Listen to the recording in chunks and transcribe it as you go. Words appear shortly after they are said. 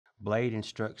Blade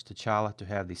instructs T'Challa to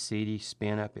have the city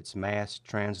spin up its mass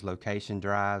translocation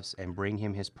drives and bring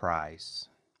him his prize.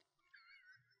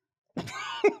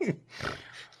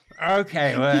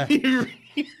 Okay, well, You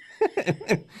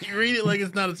read it like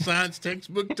it's not a science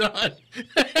textbook, Todd.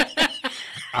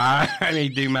 I need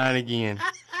to do mine again.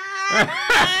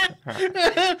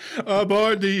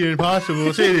 Aboard the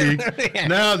impossible city.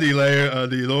 Now the layer of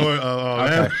the Lord.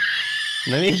 Okay.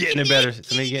 Let me get in a better.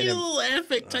 Let me get Get in a a, little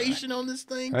affectation on this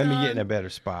thing. let me get in Todd. a better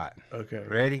spot. Okay.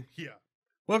 Ready? Yeah.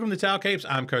 Welcome to Towel Capes.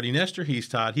 I'm Cody Nestor. He's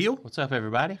Todd Heel. What's up,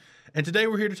 everybody? And today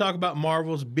we're here to talk about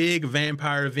Marvel's big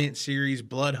vampire event series,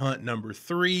 Blood Hunt number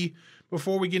 3.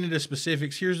 Before we get into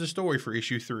specifics, here's the story for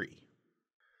issue 3.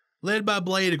 Led by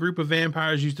Blade, a group of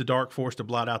vampires use the Dark Force to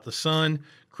blot out the sun,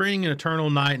 creating an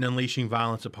eternal night and unleashing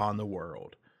violence upon the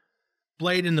world.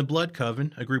 Blade and the Blood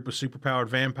Coven, a group of superpowered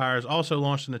vampires, also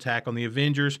launched an attack on the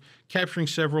Avengers, capturing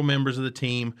several members of the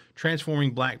team,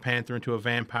 transforming Black Panther into a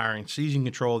vampire and seizing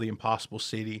control of the Impossible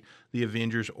City, the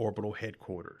Avengers' orbital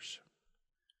headquarters.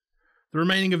 The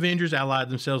remaining Avengers allied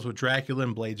themselves with Dracula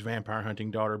and Blade's vampire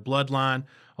hunting daughter Bloodline.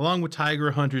 Along with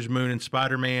Tigra, Hunter's Moon, and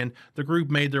Spider-Man, the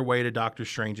group made their way to Doctor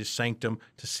Strange's sanctum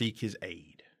to seek his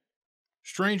aid.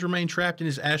 Strange remained trapped in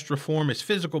his astral form, his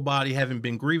physical body having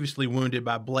been grievously wounded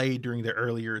by Blade during their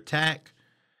earlier attack.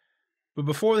 But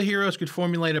before the heroes could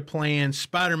formulate a plan,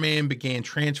 Spider-Man began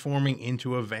transforming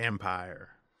into a vampire.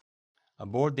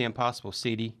 Aboard the Impossible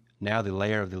City, now the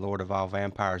lair of the Lord of all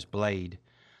Vampires, Blade,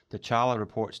 T'Challa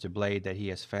reports to Blade that he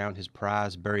has found his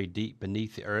prize buried deep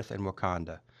beneath the earth in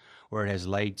Wakanda, where it has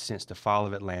laid since the fall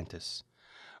of Atlantis.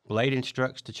 Blade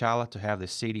instructs T'Challa to have the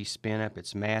city spin up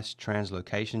its mass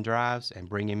translocation drives and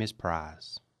bring him his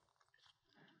prize.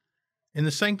 In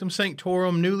the Sanctum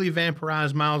Sanctorum, newly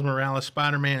vampirized Miles Morales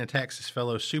Spider-Man attacks his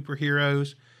fellow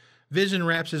superheroes. Vision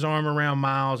wraps his arm around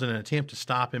Miles in an attempt to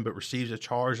stop him, but receives a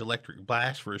charged electric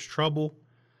blast for his trouble.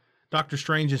 Doctor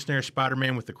Strange ensnares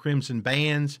Spider-Man with the Crimson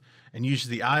Bands and uses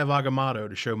the Eye of Agamotto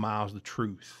to show Miles the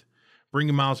truth,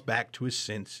 bringing Miles back to his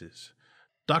senses.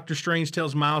 Doctor Strange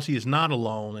tells Miles he is not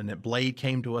alone and that Blade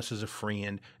came to us as a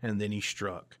friend and then he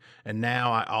struck, and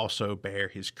now I also bear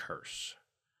his curse.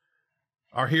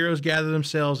 Our heroes gather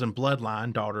themselves and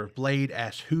Bloodline, daughter of Blade,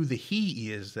 asks who the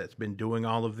he is that's been doing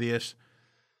all of this.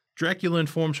 Dracula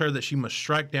informs her that she must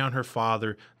strike down her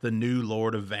father, the new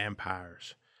Lord of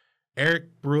Vampires.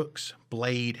 Eric Brooks,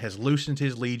 Blade, has loosened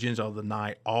his legions of the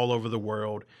night all over the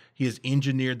world. He has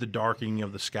engineered the darkening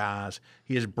of the skies.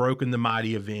 He has broken the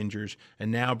mighty Avengers,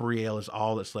 and now Brielle is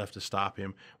all that's left to stop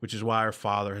him, which is why her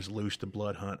father has loosed the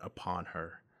blood hunt upon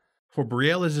her. For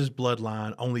Brielle is his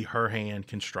bloodline, only her hand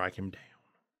can strike him down.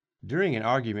 During an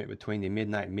argument between the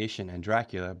Midnight Mission and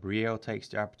Dracula, Brielle takes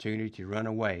the opportunity to run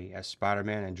away as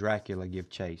Spider-Man and Dracula give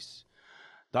chase.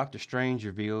 Doctor Strange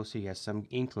reveals he has some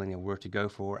inkling of where to go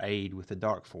for aid with the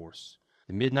Dark Force.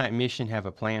 The Midnight Mission have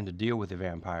a plan to deal with the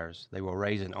vampires. They will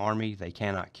raise an army they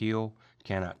cannot kill,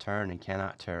 cannot turn, and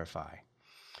cannot terrify.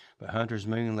 But Hunter's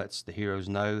Moon lets the heroes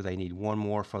know they need one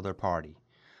more for their party.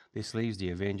 This leaves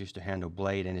the Avengers to handle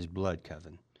Blade and his Blood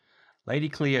Coven. Lady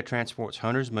Clea transports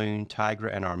Hunter's Moon,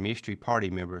 Tigra, and our mystery party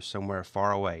members somewhere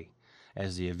far away,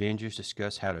 as the Avengers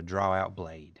discuss how to draw out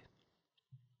Blade.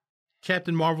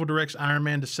 Captain Marvel directs Iron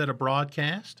Man to set a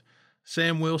broadcast.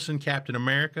 Sam Wilson, Captain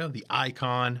America, the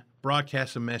icon,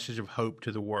 broadcasts a message of hope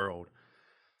to the world.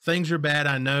 Things are bad,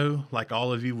 I know. Like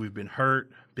all of you, we've been hurt,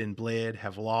 been bled,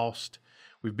 have lost.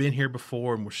 We've been here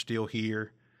before and we're still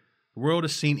here. The world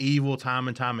has seen evil time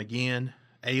and time again.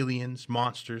 Aliens,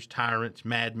 monsters, tyrants,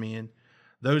 madmen.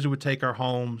 Those who would take our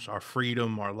homes, our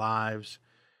freedom, our lives.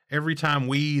 Every time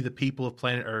we, the people of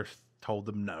planet Earth, told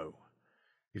them no.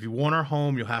 If you want our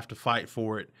home, you'll have to fight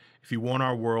for it. If you want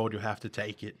our world, you'll have to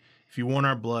take it. If you want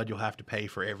our blood, you'll have to pay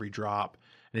for every drop.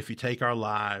 And if you take our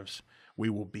lives, we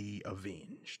will be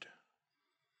avenged.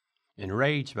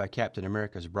 Enraged by Captain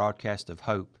America's broadcast of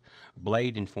hope,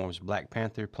 Blade informs Black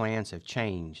Panther plans have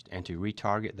changed and to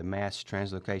retarget the mass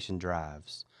translocation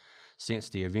drives. Since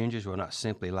the Avengers will not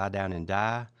simply lie down and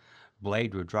die,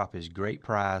 Blade will drop his great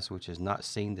prize, which has not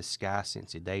seen the sky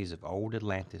since the days of old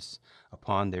Atlantis,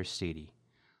 upon their city,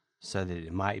 so that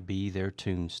it might be their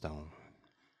tombstone.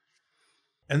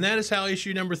 And that is how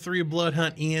issue number 3 of Blood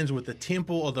Hunt ends, with the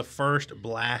Temple of the First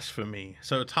Blasphemy.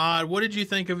 So, Todd, what did you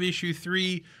think of issue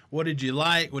 3? What did you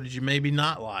like? What did you maybe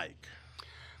not like?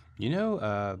 You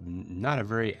know, not a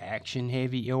very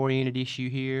action-heavy oriented issue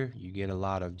here. You get a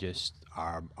lot of just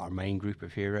our main group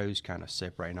of heroes kind of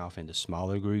separating off into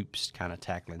smaller groups, kind of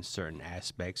tackling certain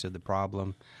aspects of the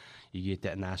problem. You get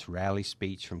that nice rally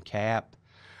speech from Cap.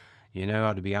 You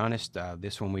know, to be honest,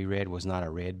 this one we read was not a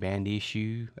red band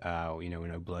issue. You know,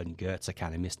 no blood and guts. I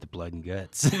kind of missed the blood and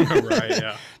guts. Right,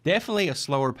 yeah. Definitely a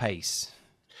slower pace.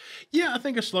 Yeah, I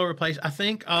think a slower pace. I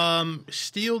think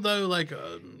still though, like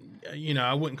you know,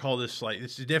 I wouldn't call this like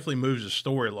this definitely moves the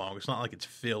story along. It's not like it's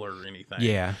filler or anything.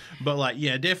 Yeah. But like,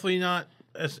 yeah, definitely not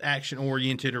as action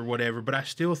oriented or whatever. But I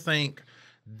still think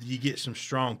you get some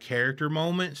strong character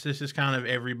moments. This is kind of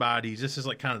everybody's. This is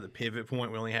like kind of the pivot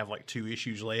point. We only have like 2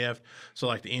 issues left. So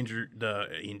like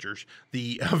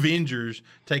the Avengers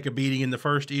take a beating in the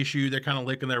first issue. They're kind of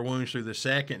licking their wounds through the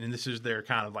second, and this is their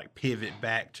kind of like pivot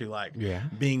back to like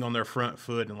being on their front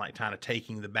foot and like kind of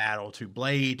taking the battle to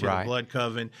Blade, to the Blood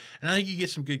Coven. And I think you get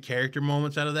some good character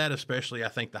moments out of that. Especially, I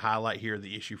think the highlight here of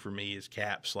the issue for me is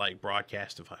Cap's like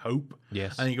broadcast of hope.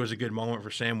 Yes, I think it was a good moment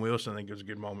for Sam Wilson. I think it was a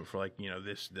good moment for like, you know,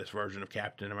 this version of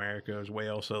Captain America as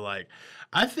well. So like,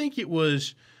 I think it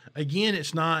was, again,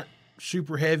 it's not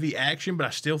super heavy action, but I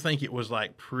still think it was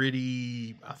like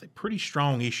pretty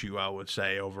strong issue, I would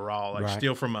say, overall. Like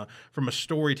still from a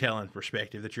storytelling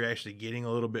perspective, that you're actually getting a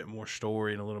little bit more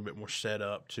story and a little bit more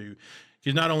setup to,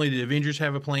 because not only did Avengers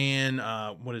have a plan,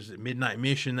 what is it, Midnight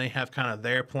Mission, they have kind of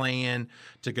their plan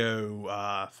to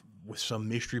go with some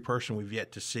mystery person we've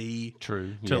yet to see.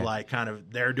 True. To like kind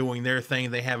of, they're doing their thing.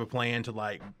 They have a plan to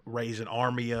like raise an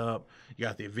army up. You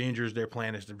got the Avengers. Their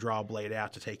plan is to draw Blade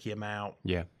out to take him out.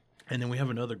 Yeah. And then we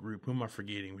have another group. Who am I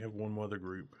forgetting? We have one other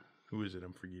group. Who is it?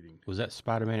 I'm forgetting. Was that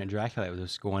Spider-Man and Dracula that was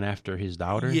just going after his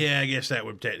daughter? Yeah, I guess that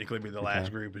would technically be the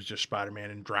last group. Is just Spider-Man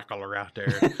and Dracula out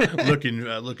there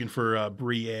looking for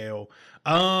Brielle.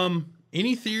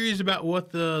 Any theories about what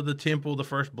the temple, the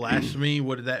first blasphemy,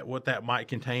 what that might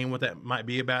contain, what that might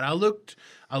be about? I looked,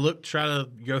 try to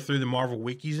go through the Marvel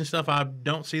wikis and stuff. I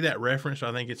don't see that reference. So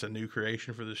I think it's a new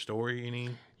creation for the story.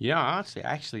 Yeah, honestly,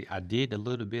 actually, I did a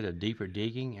little bit of deeper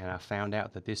digging, and I found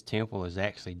out that this temple is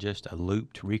actually just a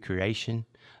looped recreation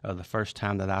of the first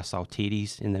time that I saw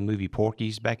titties in the movie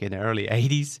Porky's back in the early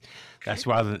 '80s. That's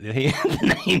why the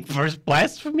name First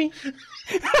Blasphemy.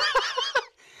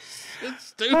 It's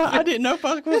stupid. I didn't know if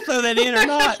I was going to throw that in or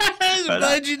not. I'm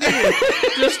glad you did.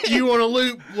 Just you on a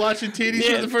loop watching titties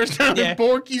for the first time in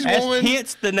Porky's one.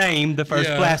 Hence the name, the First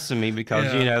Blasphemy,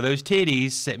 because, you know, those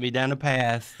titties set me down a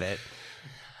path that...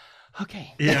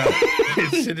 Okay. Yeah,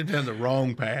 it's sitting down the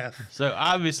wrong path. So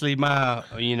obviously, my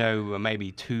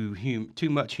maybe too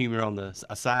much humor on the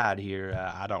side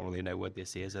here. I don't really know what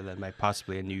this is, other than maybe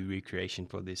possibly a new recreation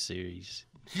for this series.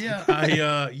 Yeah,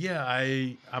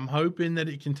 I'm hoping that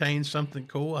it contains something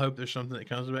cool. I hope there's something that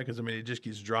comes about, because I mean it just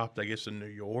gets dropped, I guess, in New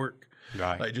York.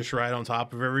 Right. Like just right on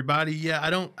top of everybody. Yeah, I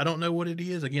don't know what it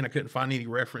is. Again, I couldn't find any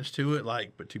reference to it.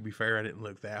 Like, but to be fair, I didn't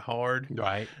look that hard.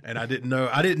 Right. And I didn't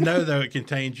know though it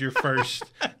contains your first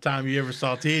time you ever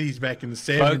saw titties back in the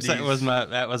 70s. Folks,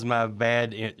 that was my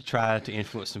bad try to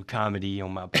influence some comedy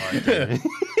on my part.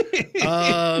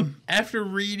 After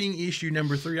reading issue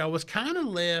number 3, I was kind of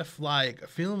left like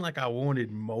feeling like I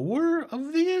wanted more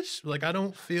of this. Like, I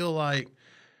don't feel like,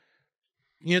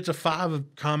 you know, it's a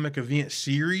 5 comic event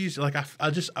series. Like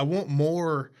I want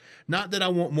more. Not that I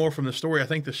want more from the story. I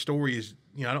think the story is,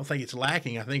 you know, I don't think it's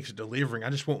lacking. I think it's delivering. I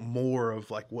just want more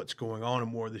of like what's going on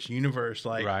and more of this universe.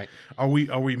 Like, are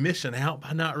we missing out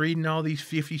by not reading all these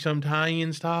 50-some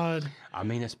tie-ins, Todd? I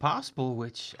mean, it's possible.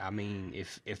 Which, I mean,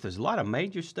 if there's a lot of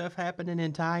major stuff happening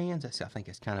in tie-ins, I think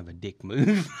it's kind of a dick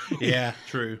move. Yeah,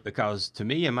 true. Because to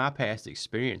me, in my past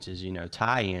experiences, you know,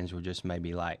 tie-ins were just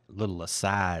maybe like little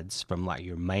asides from like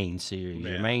your main series.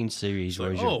 Yeah. Your main series So,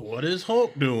 was what is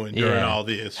Hulk doing during all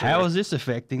this? How is this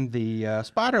affecting the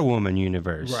Spider-Woman universe?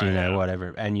 Right, you know,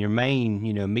 whatever. And your main,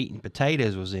 you know, meat and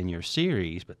potatoes was in your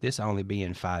series, but this only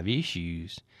being 5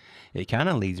 issues, it kind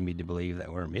of leads me to believe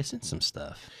that we're missing some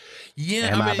stuff. Yeah,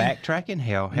 Am I backtracking?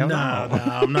 Hell no. No,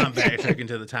 I'm not backtracking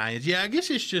to the tie-ins. Yeah, I guess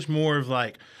it's just more of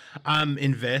like I'm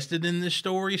invested in this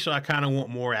story, so I kind of want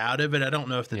more out of it. I don't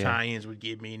know if the tie-ins would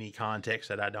give me any context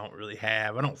that I don't really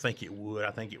have. I don't think it would.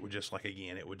 I think it would just, like,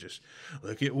 again, it would just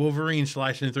look at Wolverine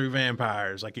slicing through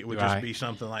vampires. Like, it would just be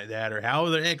something like that. Or how are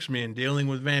the X-Men dealing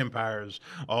with vampires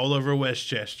all over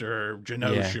Westchester or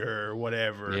Genosha or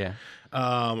whatever. Yeah.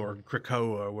 Or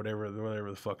Krakoa or whatever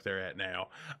the fuck they're at now.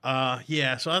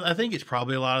 So I think it's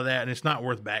probably a lot of that, and it's not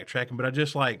worth backtracking. But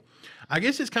I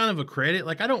guess it's kind of a credit.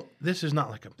 Like, this is not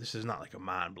like a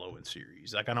mind blowing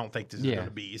series. Like, I don't think this is going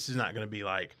to be. This is not going to be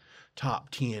like top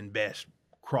 10 best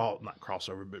not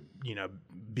crossover, but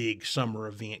big summer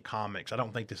event comics. I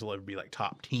don't think this will ever be like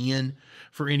top 10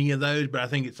 for any of those, but I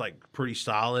think it's like pretty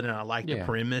solid, and I like the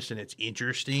premise, and it's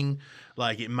interesting.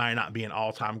 Like, it might not be an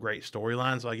all-time great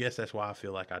storyline, so I guess that's why I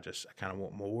feel like I kind of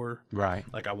want more. Right.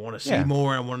 Like, I want to see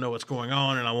more, I want to know what's going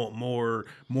on, and I want more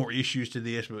issues to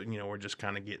this, but we're just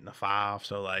kind of getting a 5.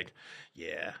 So like,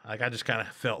 yeah, like I just kind of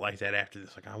felt like that after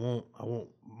this. Like, I want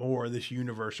more of this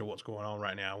universe of what's going on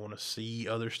right now. I want to see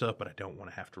other stuff, but I don't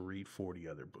want to have to read 40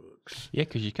 other books. Yeah,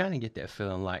 because you kind of get that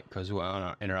feeling like, because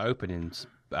in our openings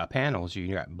panels,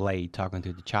 you got Blade talking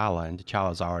to T'Challa, and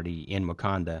T'Challa's already in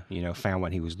Wakanda, found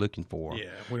what he was looking for.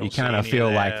 Yeah, you kind of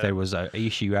feel like there was an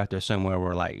issue out there somewhere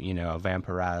where, like, a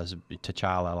vampirized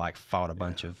T'Challa, like, fought a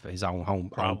bunch of his own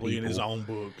Probably people. In his own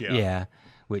book, yeah. Yeah,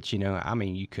 which, I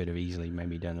mean, you could have easily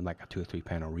maybe done like a 2 or 3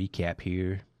 panel recap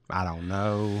here. I don't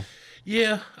know.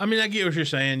 Yeah, I mean, I get what you're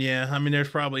saying. Yeah, I mean, there's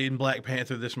probably in Black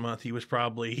Panther this month, he was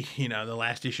probably, the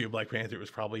last issue of Black Panther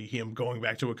was probably him going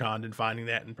back to Wakanda and finding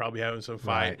that and probably having some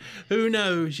fight. Right. Who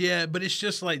knows? Yeah, but it's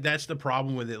just like, that's the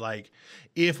problem with it. Like,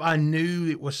 if I knew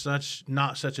it was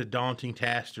not such a daunting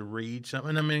task to read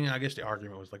something, I mean, I guess the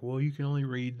argument was like, well, you can only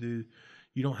read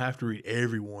you don't have to read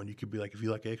everyone. You could be like, if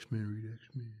you like X-Men, read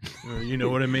X-Men. Or, you know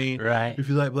what I mean? Right. If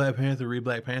you like Black Panther, read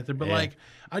Black Panther. But like,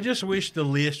 I just wish the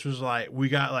list was like, we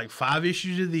got like 5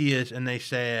 issues of this, and they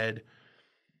said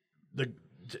to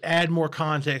add more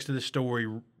context to the story,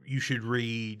 you should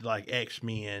read like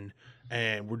X-Men,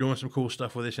 and we're doing some cool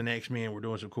stuff with this, and X-Men, we're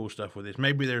doing some cool stuff with this.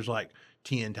 Maybe there's like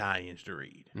 10 tie-ins to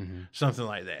read, something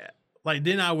like that. Like,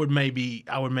 then I would maybe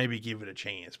give it a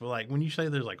chance. But like, when you say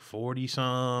there's like 40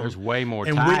 some, there's way more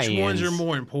and tie-ins. Which ones are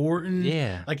more important?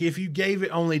 Yeah. Like, if you gave it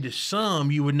only to some,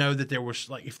 you would know that there was,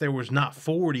 like, if there was not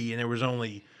 40 and there was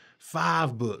only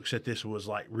 5 books, that this was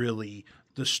like really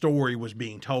the story was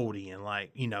being told in.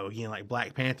 Like, again, like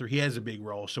Black Panther, he has a big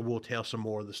role, so we'll tell some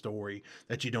more of the story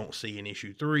that you don't see in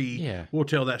issue 3. Yeah. We'll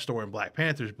tell that story in Black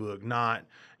Panther's book, not,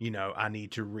 I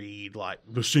need to read like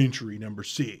The Century number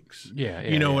 6. Yeah.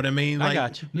 You know what I mean? Like, I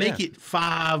got you. Make it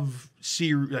 5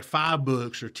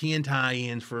 books or 10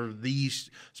 tie-ins for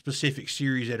these specific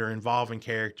series that are involving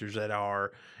characters that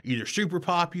are either super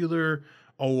popular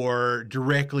or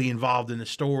directly involved in the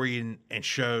story, and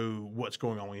show what's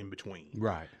going on in between.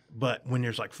 Right. But when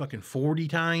there's like fucking 40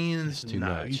 tie-ins, Too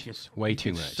much. Way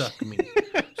too much.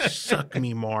 Suck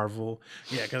me, Marvel.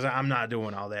 Yeah, because I'm not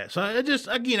doing all that. So I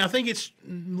think it's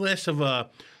less of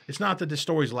a. It's not that the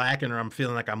story's lacking or I'm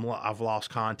feeling like I've lost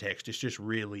context. It's just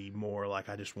really more like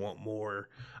I just want more.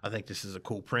 I think this is a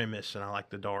cool premise, and I like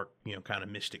the dark, kind of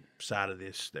mystic side of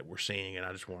this that we're seeing, and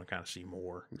I just want to kind of see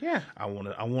more. Yeah. I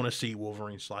want to see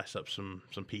Wolverine slice up some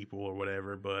people or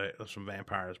whatever, but some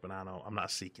vampires. But I'm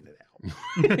not seeking it out.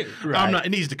 Right. I'm not. It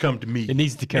needs to come to me. It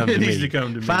needs to come to me. It needs to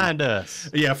come to me. Find us.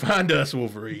 Yeah, find us,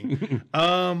 Wolverine.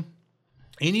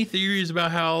 Any theories about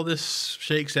how all this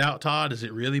shakes out, Todd? Is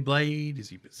it really Blade? Is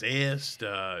he possessed?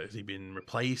 Has he been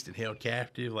replaced and held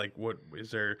captive? Like, what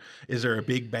is there? Is there a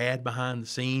big bad behind the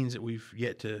scenes that we've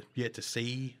yet to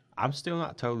see? I'm still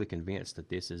not totally convinced that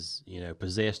this is,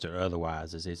 possessed or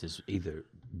otherwise. This is either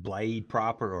Blade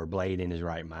proper or Blade in his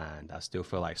right mind. I still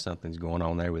feel like something's going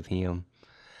on there with him.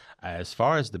 As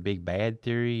far as the big bad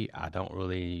theory, I don't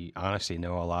really honestly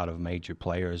know a lot of major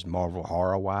players Marvel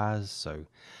horror-wise, so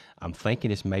I'm thinking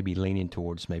it's maybe leaning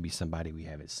towards maybe somebody we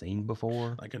haven't seen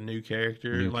before. Like a new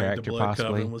character. New like character, the Blood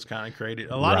possibly. Coven was kind of created.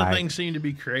 A lot of things seem to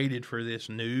be created for this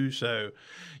new. So,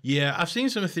 yeah, I've seen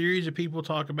some theories that people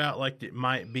talk about, like it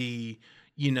might be,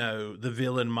 the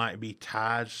villain might be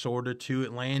tied sort of to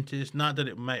Atlantis. Not that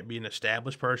it might be an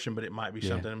established person, but it might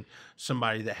be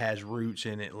somebody that has roots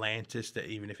in Atlantis, that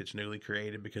even if it's newly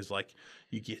created, because like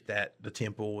you get that the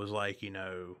temple was like,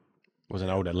 Was an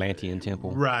old Atlantean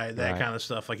temple. Right, that kind of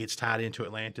stuff. Like, it's tied into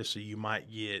Atlantis, so you might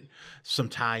get some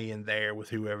tie-in there with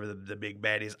whoever the big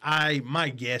bad is. My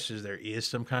guess is there is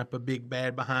some kind of a big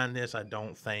bad behind this. I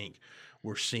don't think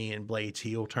we're seeing Blade's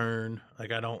heel turn.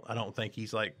 Like, I don't think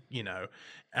he's like,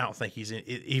 I don't think he's in.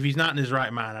 If he's not in his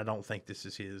right mind, I don't think this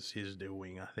is his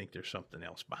doing. I think there's something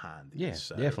else behind this. Yeah,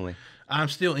 so definitely. I'm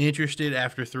still interested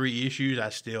after 3 issues.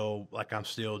 I'm still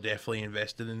definitely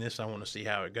invested in this. I want to see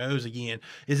how it goes. Again,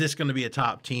 is this going to be a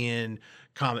top 10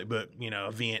 comic book,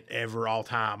 event ever all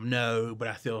time? No, but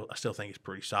I still think it's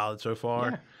pretty solid so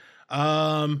far.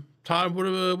 Yeah. Todd,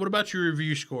 what about your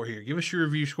review score here? Give us your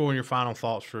review score and your final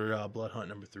thoughts for Blood Hunt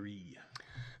number 3.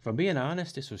 For being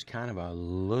honest, this was kind of a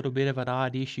little bit of an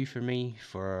odd issue for me.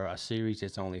 For a series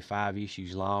that's only 5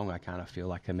 issues long, I kind of feel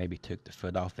like I maybe took the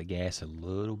foot off the gas a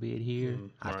little bit here.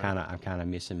 Right. I'm kind of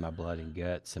missing my blood and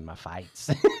guts and my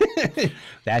fights. Fair.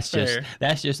 That's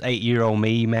just 8-year-old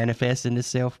me manifesting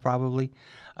itself probably.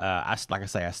 Like I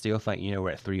say, I still think we're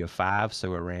at 3 of 5,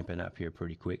 so we're ramping up here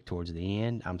pretty quick towards the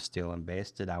end. I'm still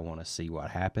invested. I want to see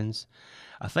what happens.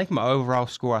 I think my overall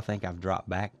score, I think I've dropped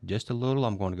back just a little.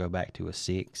 I'm going to go back to a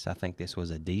 6. I think this was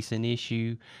a decent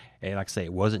issue. And like I say,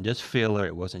 it wasn't just filler.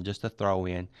 It wasn't just a throw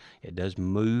in. It does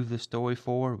move the story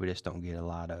forward. We just don't get a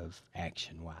lot of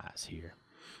action wise here.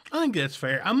 I think that's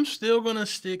fair. I'm still gonna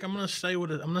stick. I'm gonna stay with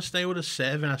a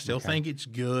 7. I still think it's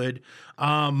good.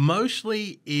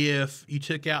 Mostly if you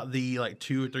took out the like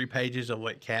 2 or 3 pages of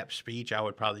like Cap's speech, I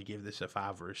would probably give this a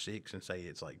 5 or a 6 and say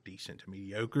it's like decent to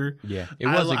mediocre. Yeah, it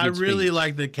was a good I really speech.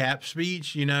 like the Cap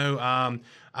speech.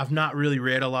 I've not really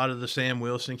read a lot of the Sam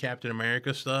Wilson Captain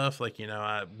America stuff. Like,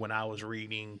 when I was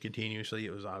reading continuously,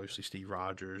 it was obviously Steve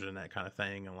Rogers and that kind of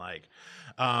thing. And like,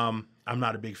 I'm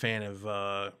not a big fan of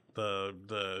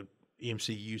the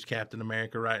MCU's Captain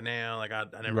America right now. Like I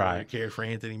never really cared for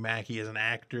Anthony Mackie as an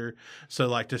actor. So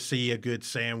like to see a good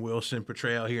Sam Wilson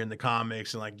portrayal here in the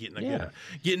comics and like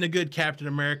getting a good Captain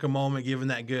America moment, giving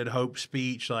that good hope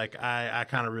speech, like I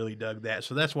kind of really dug that.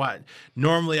 So that's why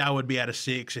normally I would be at a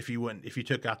 6 if you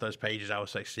took out those pages, I would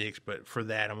say 6. But for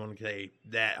that, I'm gonna say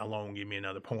that alone give me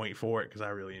another point for it because I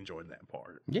really enjoyed that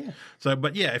part. Yeah. So,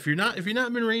 but yeah, if you're not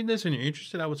been reading this and you're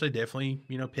interested, I would say definitely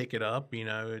pick it up,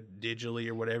 digitally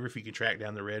or whatever. If you can track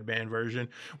down the Red Band version,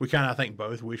 we kind of I think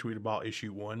both wish we'd have bought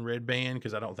issue 1 Red Band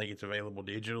because I don't think it's available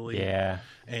digitally. Yeah.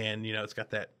 And it's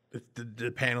got that.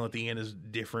 The panel at the end is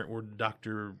different where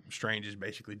Doctor Strange is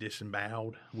basically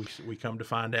disemboweled. We come to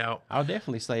find out. I'll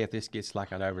definitely say if this gets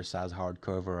like an oversized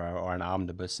hardcover or an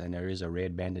omnibus and there is a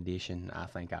Red Band edition, I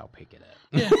think I'll pick it up.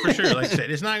 Yeah, for sure. Like I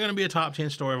said, it's not going to be a top 10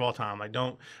 story of all time. Like,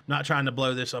 I'm not trying to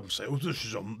blow this up and say,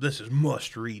 this is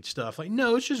must read stuff. Like,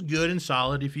 no, it's just good and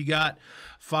solid. If you got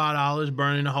 $5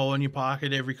 burning a hole in your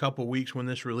pocket every couple of weeks when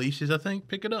this releases, I think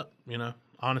pick it up.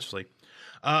 Honestly.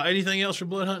 Anything else for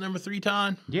Blood Hunt number 3,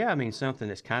 Ton? Yeah, I mean, something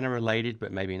that's kind of related,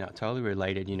 but maybe not totally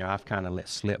related. I've kind of let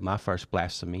slip my first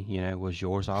blasphemy. Was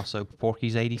yours also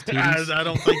Porky's 80s titties? I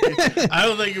don't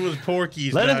think it was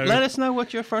Porky's. Let us know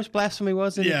what your first blasphemy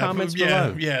was in the comments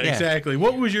below. Yeah, exactly.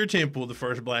 What was your temple, the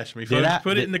first blasphemy? Folks,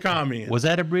 put it in the comments. Was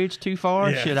that a bridge too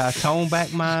far? Yeah. Should I tone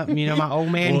back my, my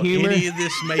old man humor? Any of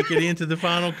this make it into the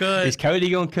final cut? Is Cody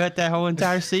going to cut that whole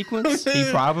entire sequence? He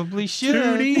probably should.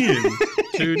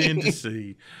 Tune in to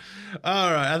see.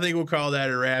 All right, I think we'll call that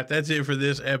a wrap. That's it for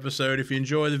this episode. If you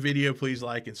enjoy the video, please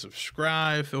like and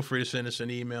subscribe. Feel free to send us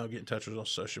an email, get in touch with us on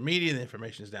social media. The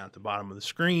information is down at the bottom of the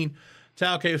screen.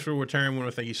 Towel Caves will return. We want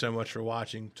to thank you so much for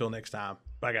watching. Until next time.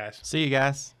 Bye, guys. See you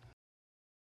guys.